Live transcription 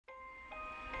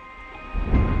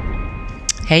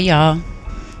Hey y'all,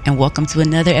 and welcome to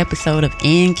another episode of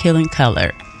In Killing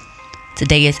Color.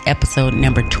 Today is episode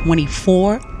number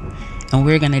 24, and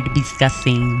we're going to be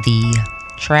discussing the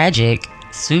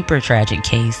super tragic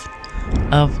case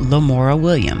of Lamora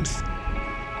Williams.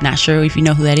 Not sure if you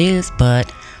know who that is,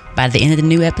 but by the end of the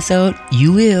new episode,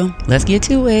 you will. Let's get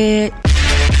to it.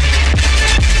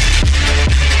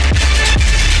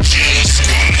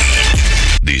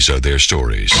 These are their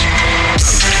stories.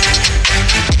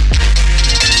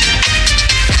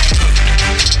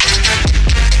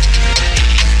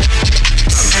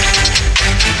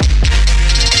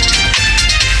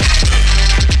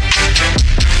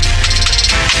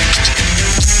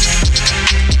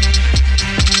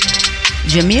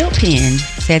 Jamil Penn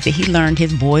said that he learned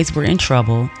his boys were in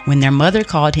trouble when their mother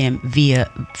called him via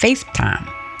FaceTime.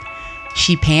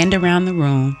 She panned around the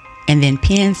room, and then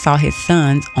Penn saw his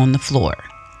sons on the floor.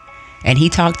 And he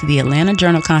talked to the Atlanta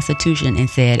Journal-Constitution and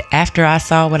said, "After I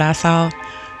saw what I saw,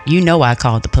 I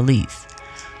called the police."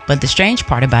 But the strange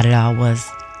part about it all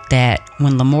was that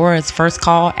when Lamora's first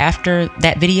call after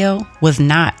that video was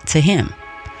not to him.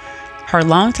 Her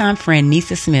longtime friend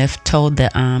Nisa Smith told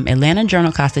the Atlanta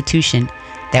Journal-Constitution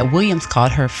that Williams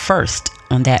called her first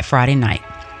on that Friday night.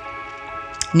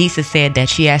 Nisa said that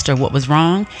she asked her what was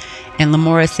wrong, and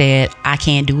Lamora said, "I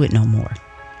can't do it no more."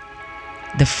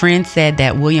 The friend said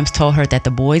that Williams told her that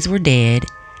the boys were dead,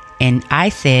 and I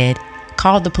said,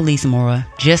 "Call the police, Mora.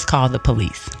 Just call the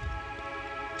police."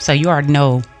 So you already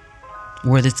know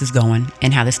where this is going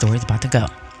and how this story is about to go.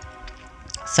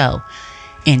 So,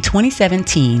 in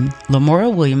 2017, Lamora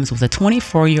Williams was a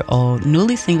 24-year-old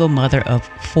newly single mother of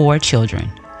 4 children.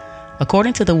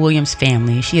 According to the Williams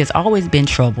family, she has always been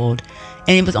troubled,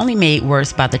 and it was only made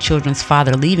worse by the children's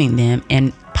father leaving them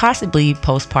and possibly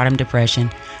postpartum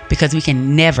depression, because we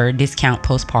can never discount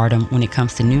postpartum when it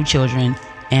comes to new children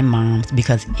and moms,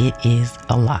 because it is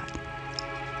a lot.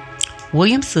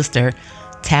 Williams' sister,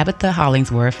 Tabitha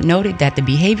Hollingsworth, noted that the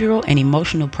behavioral and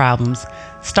emotional problems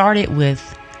started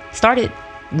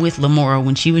with Lamora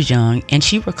when she was young, and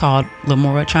she recalled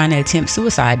Lamora trying to attempt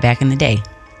suicide back in the day.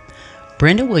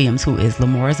 Brenda Williams, who is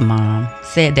Lamora's mom,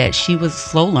 said that she was a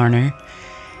slow learner,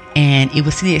 and it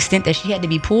was to the extent that she had to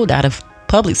be pulled out of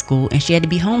public school and she had to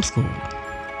be homeschooled.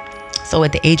 So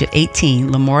at the age of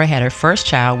 18, Lamora had her first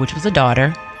child, which was a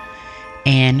daughter,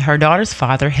 and her daughter's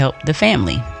father helped the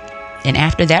family. And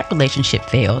after that relationship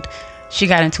failed, she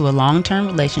got into a long-term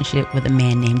relationship with a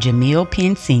man named Jamil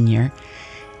Penn Sr.,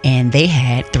 and they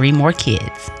had 3 more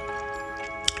kids.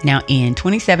 Now in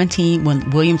 2017, when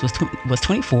Williams was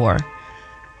 24,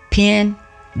 Penn,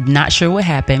 not sure what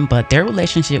happened, but their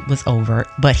relationship was over,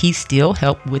 but he still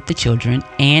helped with the children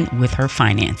and with her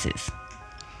finances.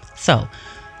 So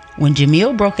when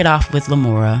Jamil broke it off with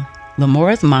Lamora,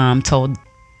 Lamora's mom told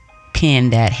Penn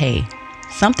that, hey,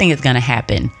 something is going to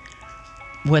happen.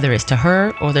 Whether it's to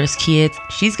her or there's kids,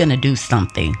 she's going to do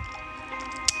something.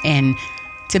 And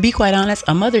to be quite honest,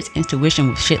 a mother's intuition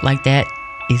with shit like that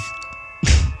is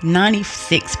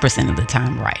 96% of the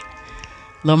time right.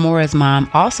 Lamora's mom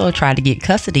also tried to get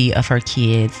custody of her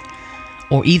kids,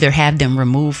 or either have them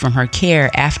removed from her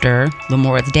care after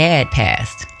Lamora's dad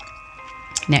passed.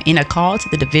 Now, in a call to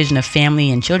the Division of Family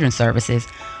and Children's Services,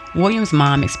 Williams'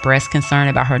 mom expressed concern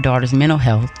about her daughter's mental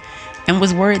health and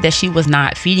was worried that she was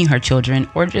not feeding her children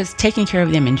or just taking care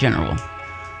of them in general.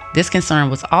 This concern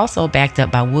was also backed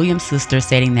up by Williams' sister,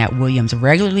 stating that Williams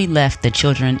regularly left the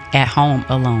children at home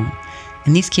alone.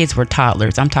 And these kids were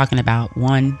toddlers. I'm talking about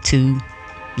 1, 2,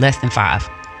 less than 5.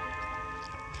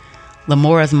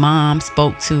 Lamora's mom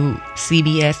spoke to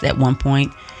CBS at one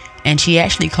point, and she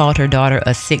actually called her daughter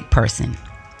a sick person.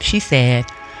 She said,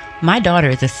 "My daughter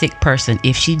is a sick person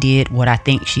if she did what I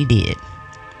think she did."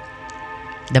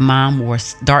 The mom wore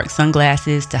dark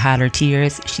sunglasses to hide her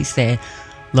tears. She said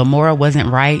Lamora wasn't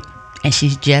right, and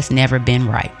she's just never been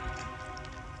right.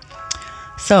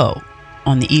 So,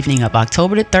 on the evening of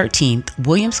October the 13th,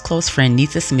 Williams' close friend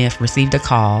Nisa Smith received a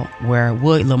call where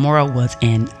Lamora was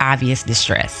in obvious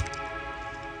distress.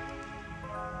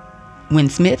 When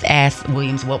Smith asked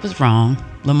Williams what was wrong,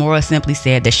 Lamora simply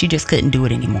said that she just couldn't do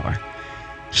it anymore.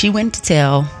 She went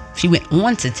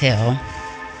on to tell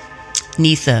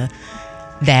Nisa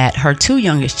that her 2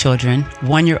 youngest children,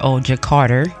 1-year-old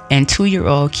Jakarta and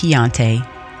 2-year-old Keontae,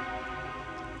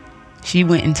 she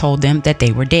went and told them that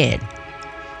they were dead.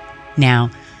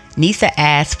 Now, Nisa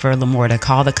asked for Lamora to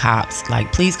call the cops,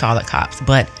 like, please call the cops.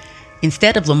 But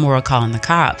instead of Lamora calling the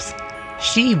cops,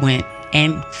 she went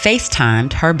and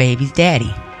FaceTimed her baby's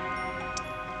daddy.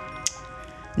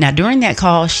 Now, during that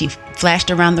call, she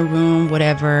flashed around the room,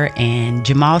 whatever, and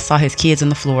Jamal saw his kids on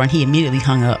the floor, and he immediately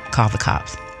hung up, called the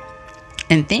cops.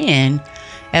 And then,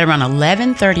 At around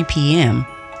 11:30 p.m.,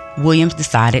 Williams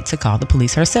decided to call the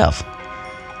police herself.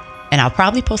 And I'll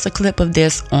probably post a clip of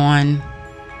this on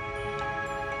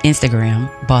Instagram,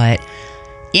 but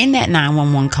in that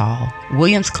 911 call,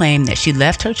 Williams claimed that she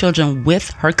left her children with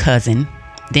her cousin,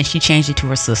 then she changed it to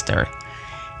her sister,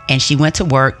 and she went to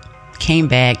work, came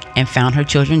back, and found her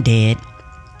children dead.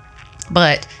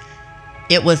 But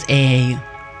it was a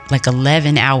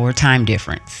 11-hour time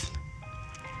difference.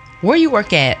 Where you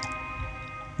work at,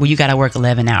 well, you got to work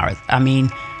 11 hours. I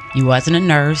mean, you wasn't a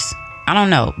nurse. I don't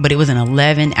know, but it was an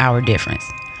 11-hour difference.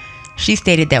 She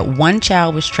stated that one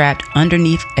child was trapped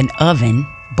underneath an oven.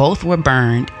 Both were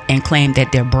burned and claimed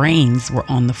that their brains were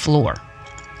on the floor.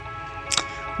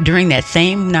 During that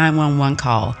same 911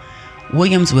 call,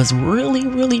 Williams was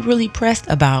really pressed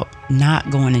about not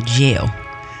going to jail,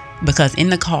 because in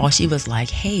the call she was like,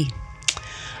 hey,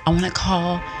 I want to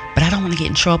call, but I don't want to get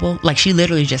in trouble. Like, she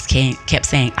literally just kept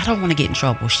saying, I don't want to get in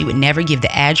trouble. She would never give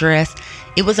the address.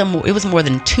 It was more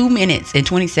than 2 minutes and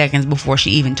 20 seconds before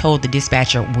she even told the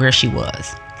dispatcher where she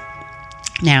was.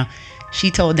 Now, she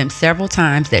told them several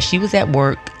times that she was at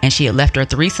work and she had left her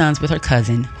 3 sons with her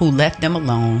cousin, who left them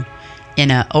alone in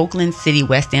an Oakland City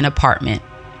West End apartment.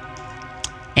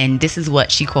 And this is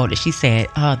what she quoted. She said,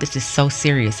 oh, this is so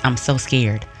serious. I'm so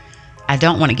scared. I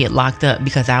don't want to get locked up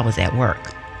because I was at work.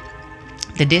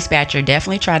 The dispatcher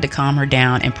definitely tried to calm her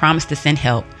down and promised to send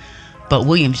help, but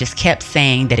Williams just kept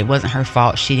saying that it wasn't her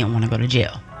fault. She didn't want to go to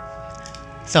jail.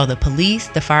 So the police,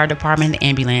 the fire department, and the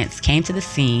ambulance came to the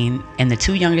scene, and the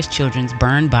 2 youngest children's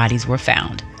burned bodies were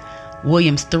found.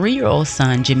 Williams' 3-year-old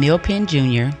son, Jamil Penn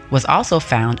Jr., was also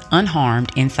found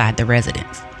unharmed inside the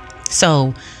residence.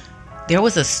 So there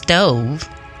was a stove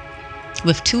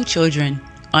with 2 children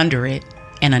under it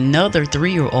and another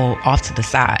 3-year-old off to the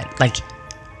side. Like,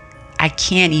 I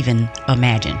can't even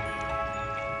imagine.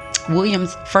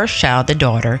 Williams' first child, the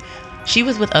daughter, she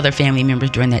was with other family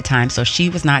members during that time, so she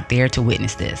was not there to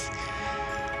witness this.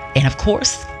 And of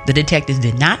course, the detectives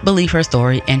did not believe her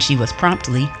story, and she was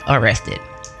promptly arrested.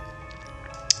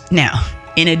 Now,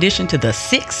 in addition to the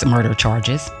 6 murder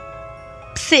charges,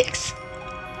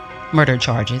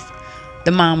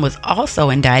 the mom was also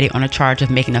indicted on a charge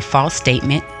of making a false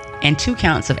statement and 2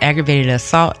 counts of aggravated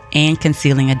assault and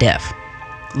concealing a death.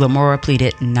 Lamora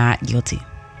pleaded not guilty.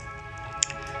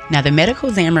 Now, the medical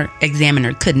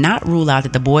examiner could not rule out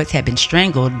that the boys had been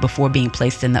strangled before being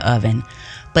placed in the oven,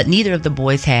 but neither of the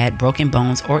boys had broken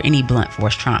bones or any blunt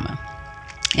force trauma.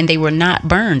 And they were not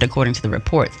burned according to the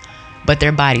reports, but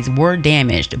their bodies were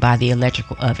damaged by the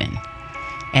electrical oven.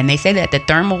 And they say that the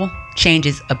thermal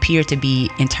changes appear to be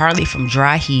entirely from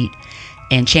dry heat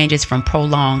and changes from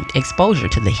prolonged exposure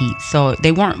to the heat. So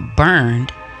they weren't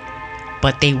burned,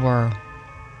 but they were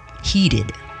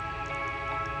heated.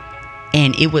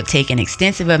 And it would take an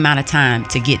extensive amount of time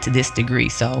to get to this degree.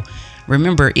 So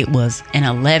remember, it was an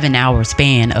 11-hour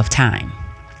span of time.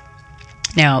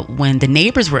 Now, when the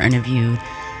neighbors were interviewed,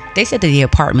 they said that the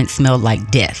apartment smelled like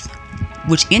death,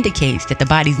 which indicates that the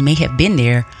bodies may have been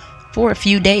there for a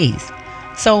few days.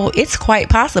 So it's quite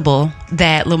possible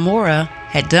that Lamora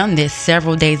had done this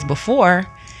several days before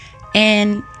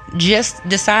and just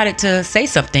decided to say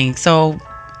something. So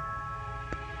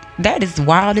that is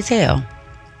wild as hell.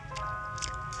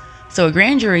 So a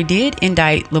grand jury did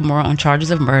indict Lamora on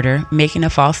charges of murder, making a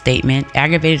false statement,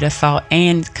 aggravated assault,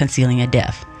 and concealing a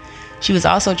death. She was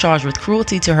also charged with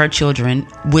cruelty to her children,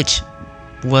 which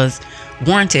was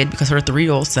warranted because her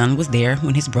 3-year-old son was there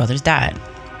when his brothers died.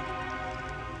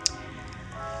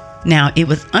 Now, it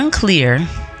was unclear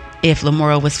if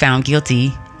Lamora was found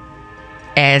guilty,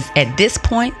 as at this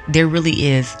point, there really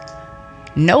is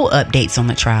no updates on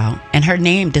the trial, and her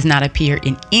name does not appear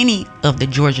in any of the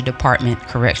Georgia Department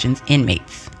Corrections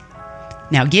inmates.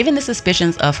 Now, given the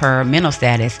suspicions of her mental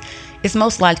status, it's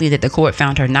most likely that the court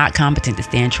found her not competent to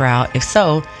stand trial. If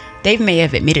so, they may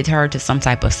have admitted her to some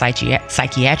type of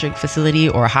psychiatric facility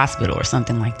or a hospital or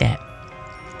something like that.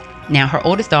 Now, her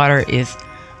oldest daughter is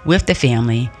with the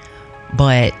family,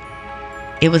 but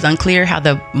it was unclear how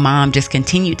the mom just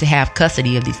continued to have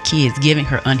custody of these kids, given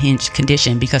her unhinged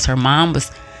condition, because her mom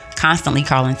was constantly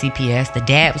calling CPS. The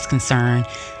dad was concerned.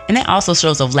 And that also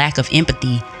shows a lack of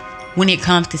empathy when it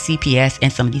comes to CPS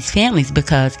and some of these families,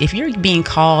 because if you're being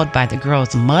called by the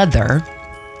girl's mother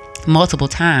multiple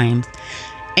times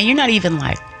and you're not even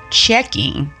like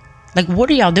checking, like, what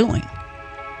are y'all doing?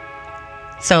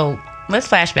 So let's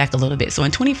flash back a little bit. So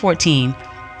in 2014,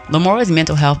 Lamora's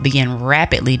mental health began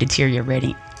rapidly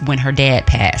deteriorating when her dad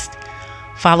passed,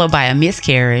 followed by a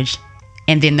miscarriage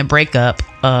and then the breakup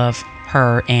of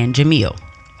her and Jamil.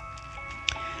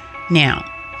 Now,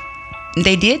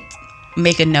 they did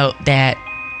make a note that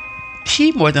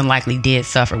she more than likely did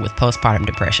suffer with postpartum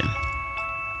depression.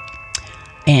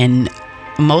 And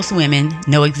most women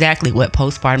know exactly what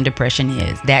postpartum depression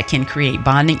is. That can create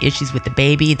bonding issues with the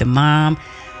baby, the mom,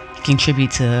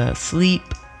 contribute to sleep,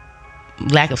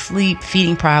 lack of sleep,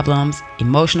 feeding problems,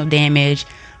 emotional damage,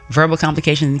 verbal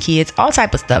complications in kids, all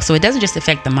type of stuff. So it doesn't just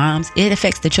affect the moms, it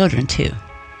affects the children too.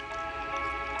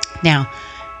 Now,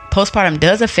 postpartum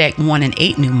does affect 1 in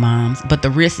 8 new moms, but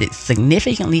the risk is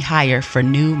significantly higher for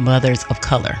new mothers of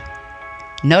color.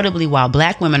 Notably, while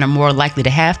Black women are more likely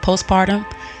to have postpartum,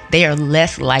 they are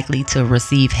less likely to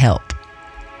receive help.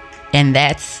 And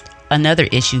that's another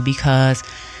issue, because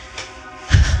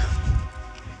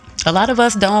a lot of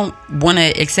us don't want to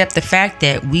accept the fact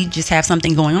that we just have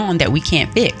something going on that we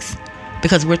can't fix,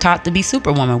 because we're taught to be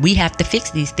superwoman. We have to fix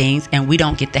these things, and we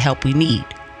don't get the help we need.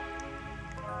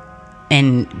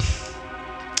 And,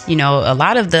 you know, a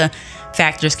lot of the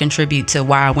factors contribute to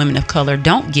why women of color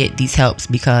don't get these helps,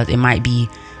 because it might be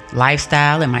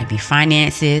lifestyle, it might be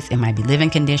finances, it might be living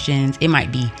conditions, it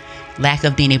might be lack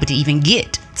of being able to even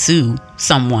get to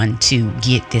someone to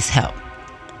get this help.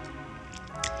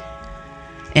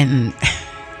 And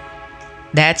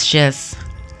that's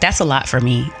a lot for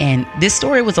me. And this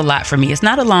story was a lot for me. It's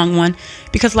not a long one,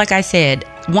 because like I said,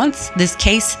 once this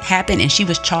case happened and she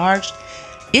was charged,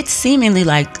 it's seemingly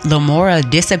like Lamora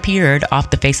disappeared off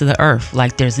the face of the earth.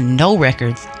 Like there's no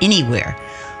records anywhere.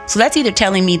 So that's either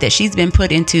telling me that she's been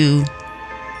put into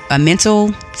a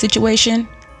mental situation,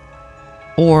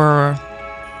 or,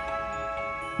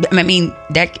 I mean,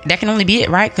 that can only be it,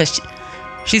 right? Because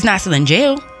she's not still in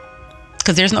jail,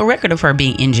 because there's no record of her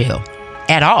being in jail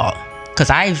at all. Because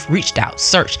I've reached out,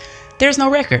 searched, there's no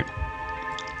record.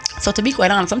 So to be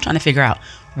quite honest, I'm trying to figure out,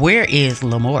 where is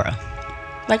Lamora?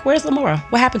 Like, where's Lamora?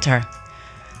 What happened to her?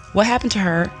 What happened to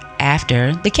her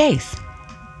after the case?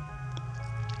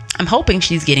 I'm hoping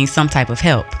she's getting some type of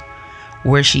help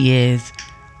where she is.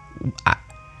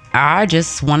 I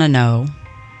just want to know,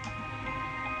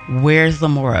 where's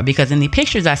Lamora? Because in the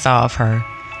pictures I saw of her,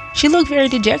 she looked very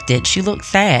dejected. She looked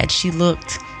sad. She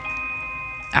looked,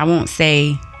 I won't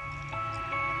say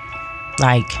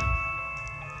like,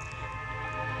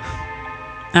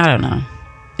 I don't know.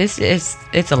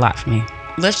 It's a lot for me.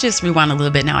 Let's just rewind a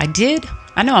little bit. Now,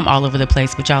 I know I'm all over the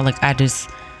place, but y'all, like,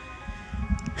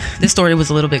 this story was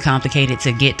a little bit complicated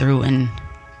to get through and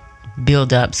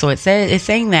build up. So it's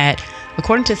saying that,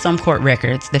 according to some court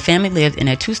records, the family lived in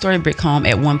a 2-story brick home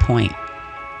at one point.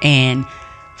 And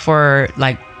for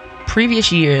like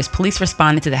previous years, police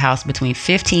responded to the house between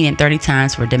 15 and 30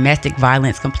 times for domestic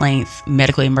violence complaints,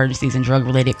 medical emergencies, and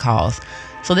drug-related calls.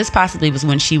 So this possibly was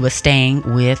when she was staying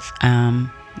with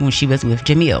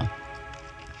Jamil.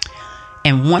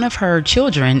 And one of her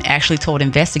children actually told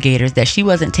investigators that she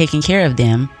wasn't taking care of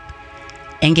them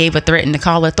and gave a threat to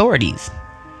call authorities.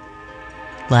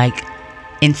 Like,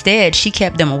 instead, she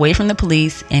kept them away from the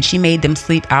police and she made them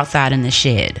sleep outside in the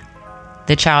shed.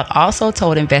 The child also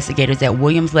told investigators that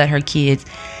Williams let her kids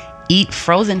eat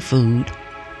frozen food,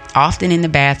 often in the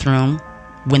bathroom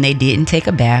when they didn't take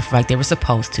a bath like they were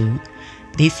supposed to.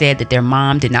 They said that their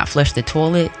mom did not flush the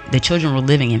toilet. The children were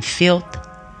living in filth.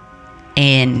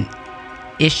 And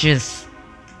there's just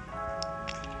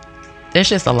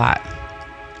a lot.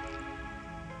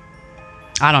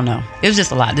 I don't know. It was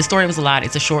just a lot. This story was a lot.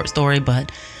 It's a short story,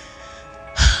 but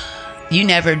you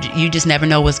just never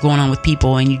know what's going on with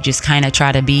people, and you just kind of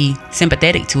try to be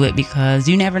sympathetic to it, because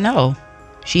you never know.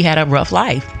 She had a rough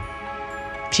life.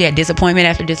 She had disappointment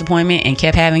after disappointment and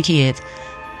kept having kids.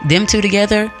 Them two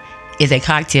together is a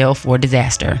cocktail for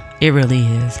disaster. It really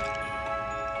is.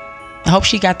 I hope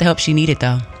she got the help she needed,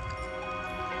 though.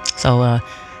 So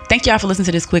thank y'all for listening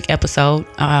to this quick episode.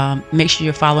 Make sure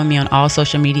you're following me on all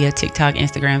social media: TikTok,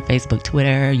 Instagram, Facebook,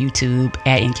 Twitter, YouTube,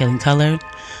 at In Killing Color.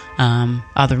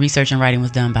 All the research and writing was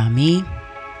done by me.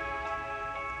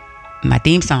 My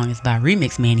theme song is by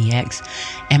Remix Maniacs,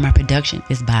 and my production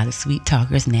is by the Sweet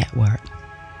Talkers Network.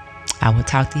 I will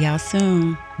talk to y'all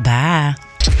soon. Bye.